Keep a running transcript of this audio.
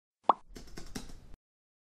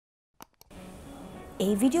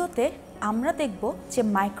এই ভিডিওতে আমরা দেখব যে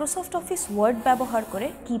মাইক্রোসফট অফিস ওয়ার্ড ব্যবহার করে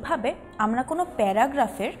কিভাবে আমরা কোনো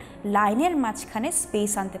প্যারাগ্রাফের লাইনের মাঝখানে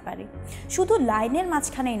স্পেস আনতে পারি। শুধু লাইনের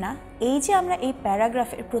মাঝখানেই না, এই যে আমরা এই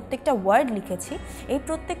প্যারাগ্রাফের প্রত্যেকটা ওয়ার্ড লিখেছি, এই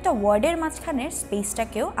প্রত্যেকটা ওয়ার্ডের মাঝখানের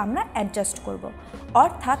স্পেসটাকেও আমরা অ্যাডজাস্ট করব।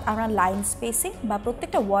 অর্থাৎ আমরা লাইন স্পেসিং বা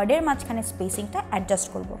প্রত্যেকটা ওয়ার্ডের মাঝখানে স্পেসিংটা অ্যাডজাস্ট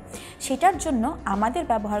করব। সেটার জন্য আমাদের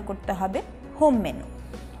ব্যবহার করতে হবে হোম মেনু।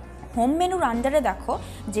 হোম মেনুর আন্ডারে দেখো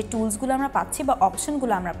যে টুলসগুলো আমরা পাচ্ছি বা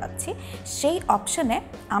অপশনগুলো আমরা পাচ্ছি, সেই অপশনে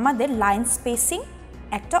আমাদের লাইন স্পেসিং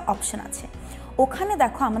একটা অপশন আছে। ওখানে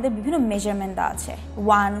দেখো আমাদের বিভিন্ন মেজারমেন্ট দেওয়া আছে,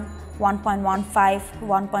 1, 1.15,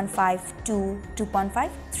 1.5, 2,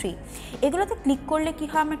 2.5, 3। এগুলোতে ক্লিক করলে কি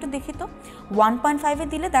হয় আমরা একটু দেখি তো। 1.5-এ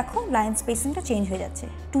দিলে দেখো লাইন স্পেসিংটা চেঞ্জ হয়ে যাচ্ছে।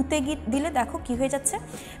 2-তে দিলে দেখো কি হয়ে যাচ্ছে,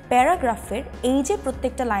 প্যারাগ্রাফের এই যে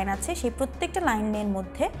প্রত্যেকটা লাইন আছে সেই প্রত্যেকটা লাইনের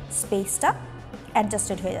মধ্যে স্পেসটা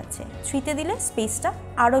অ্যাডজাস্টেড হয়ে যাচ্ছে। 3-তে দিলে স্পেসটা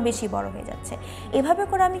আরও বেশি বড় হয়ে যাচ্ছে। এভাবে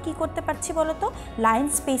করে আমি কি করতে পারছি বলো তো, লাইন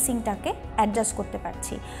স্পেসিংটাকে অ্যাডজাস্ট করতে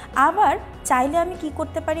পারছি। আবার চাইলে আমি কি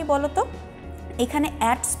করতে পারি বলো তো, এখানে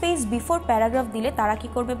অ্যাড স্পেস বিফোর প্যারাগ্রাফ দিলে তারা কি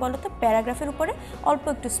করবে বলো তো, প্যারাগ্রাফের উপরে অল্প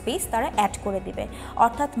একটু স্পেস তারা অ্যাড করে দিবে,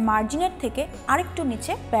 অর্থাৎ মার্জিনের থেকে আরেকটু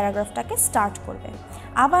নিচে প্যারাগ্রাফটাকে স্টার্ট করবে।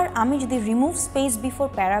 আবার আমি যদি রিমুভ স্পেস বিফোর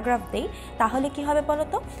প্যারাগ্রাফ দেই তাহলে কি হবে বলো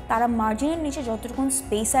তো, তারা মার্জিনের নিচে যতটুকু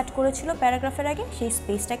স্পেস অ্যাড করেছিল প্যারাগ্রাফের আগে সেই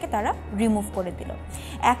স্পেসটাকে তারা রিমুভ করে দিল।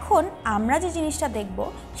 এখন আমরা যে জিনিসটা দেখব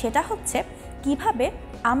সেটা হচ্ছে কিভাবে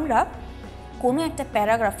আমরা কোনো একটা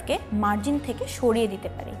প্যারাগ্রাফকে মার্জিন থেকে সরিয়ে দিতে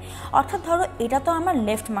পারি। অর্থাৎ ধরো এটা তো আমার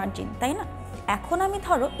লেফট মার্জিন, তাই না? এখন আমি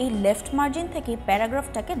ধরো এই লেফট মার্জিন থেকে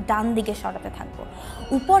প্যারাগ্রাফটাকে ডান দিকে সরাতে থাকবো।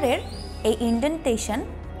 উপরের এই ইন্ডেন্টেশন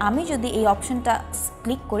আমি যদি এই অপশনটা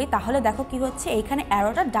ক্লিক করি তাহলে দেখো কি হচ্ছে, এইখানে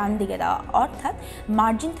অ্যারোটা ডান দিকে দেওয়া, অর্থাৎ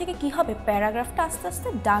মার্জিন থেকে কি হবে, প্যারাগ্রাফটা আস্তে আস্তে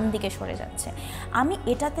ডান দিকে সরে যাচ্ছে। আমি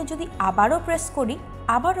এটাতে যদি আবারও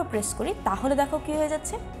প্রেস করি তাহলে দেখো কি হয়ে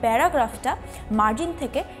যাচ্ছে, প্যারাগ্রাফটা মার্জিন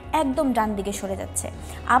থেকে একদম ডান দিকে সরে যাচ্ছে।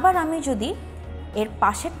 আবার আমি যদি এর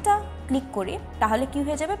পাশেরটা ক্লিক করি তাহলে কি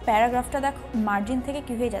হয়ে যাবে, প্যারাগ্রাফটা দেখো মার্জিন থেকে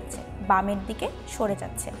কি হয়ে যাচ্ছে, বামের দিকে সরে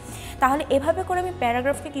যাচ্ছে। তাহলে এভাবে করে আমি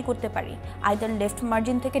প্যারাগ্রাফকে কি করতে পারি, আইদার লেফট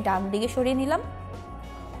মার্জিন থেকে ডান দিকে সরিয়ে নিলাম,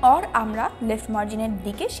 আর আমরা লেফট মার্জিনের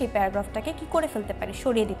দিকে সেই প্যারাগ্রাফটাকে কি করে ফেলতে পারি,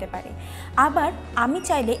 সরিয়ে দিতে পারি। আবার আমি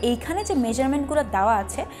চাইলে এইখানে যে মেজারমেন্টগুলো দেওয়া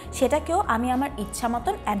আছে সেটাকেও আমি আমার ইচ্ছা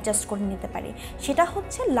মতন অ্যাডজাস্ট করে নিতে পারি। সেটা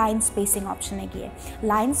হচ্ছে লাইন স্পেসিং অপশনে গিয়ে।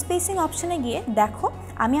 লাইন স্পেসিং অপশনে গিয়ে দেখো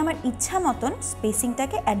আমি আমার ইচ্ছা মতন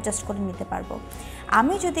স্পেসিংটাকে অ্যাডজাস্ট করে নিতে পারবো।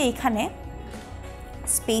 আমি যদি এখানে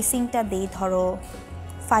স্পেসিংটা দিই ধরো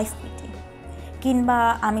 5 ফিট, কিংবা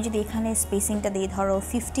আমি যদি এখানে স্পেসিংটা দিই ধরো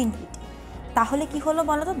 15 ফিট, তাহলে কি হলো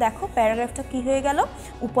বলো তো, দেখো প্যারাগ্রাফটা কি হয়ে গেল,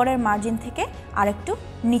 উপরের মার্জিন থেকে আরেকটু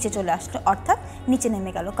নিচে চলে আসলো, অর্থাৎ নিচে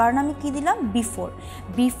নেমে গেল। কারণ আমি কি দিলাম,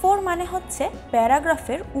 বিফোর মানে হচ্ছে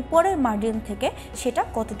প্যারাগ্রাফের উপরের মার্জিন থেকে সেটা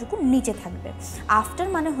কতটুকু নিচে থাকবে, আফটার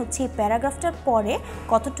মানে হচ্ছে এই প্যারাগ্রাফটার পরে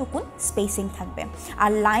কতটুকু স্পেসিং থাকবে।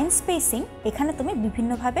 আর লাইন স্পেসিং এখানে তুমি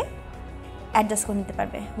বিভিন্নভাবে অ্যাডজাস্ট করে নিতে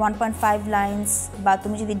পারবে। 1.5 লাইন্স বা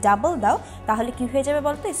তুমি যদি ডাবল দাও তাহলে কি হয়ে যাবে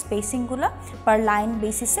বলতো, স্পেসিংগুলো পার লাইন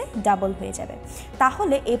বেসিসে ডাবল হয়ে যাবে।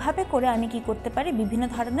 তাহলে এভাবে করে আমি কি করতে পারি, বিভিন্ন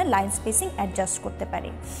ধরনের লাইন স্পেসিং অ্যাডজাস্ট করতে পারি।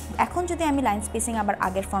 এখন যদি আমি লাইন স্পেসিং আবার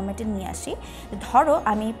আগের ফরম্যাটে নিয়ে আসি, ধরো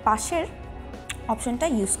আমি পাশের অপশনটা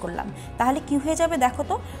ইউজ করলাম, তাহলে কি হয়ে যাবে দেখো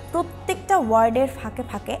তো, প্রত্যেকটা ওয়ার্ডের ফাঁকে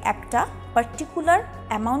ফাঁকে একটা পার্টিকুলার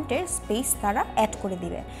অ্যামাউন্টের স্পেস তারা অ্যাড করে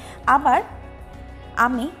দিবে। আবার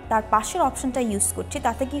আমি তার পাশের অপশনটা ইউজ করছি,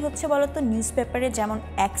 তাতে কি হচ্ছে বলো তো, নিউজ পেপারে যেমন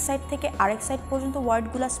এক সাইড থেকে আরেক সাইড পর্যন্ত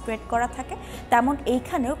ওয়ার্ডগুলো স্প্রেড করা থাকে, তেমন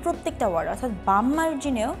এইখানেও প্রত্যেকটা ওয়ার্ড অর্থাৎ বাম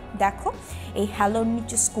মার্জিনেও দেখো এই হ্যালোর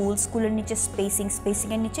নিচে স্কুলের নিচে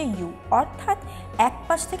স্পেসিংয়ের নিচে ইউ, অর্থাৎ এক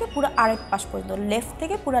পাশ থেকে পুরো আরেক পাশ পর্যন্ত, লেফট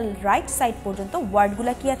থেকে পুরো রাইট সাইড পর্যন্ত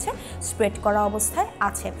ওয়ার্ডগুলো কি আছে, স্প্রেড করা অবস্থায়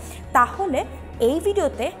আছে। তাহলে এই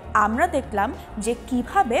ভিডিওতে আমরা দেখলাম যে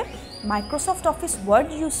কিভাবে মাইক্রোসফট অফিস ওয়ার্ড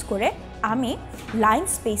ইউজ করে আমি লাইন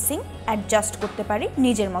স্পেসিং অ্যাডজাস্ট করতে পারি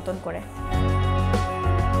নিজের মতন করে।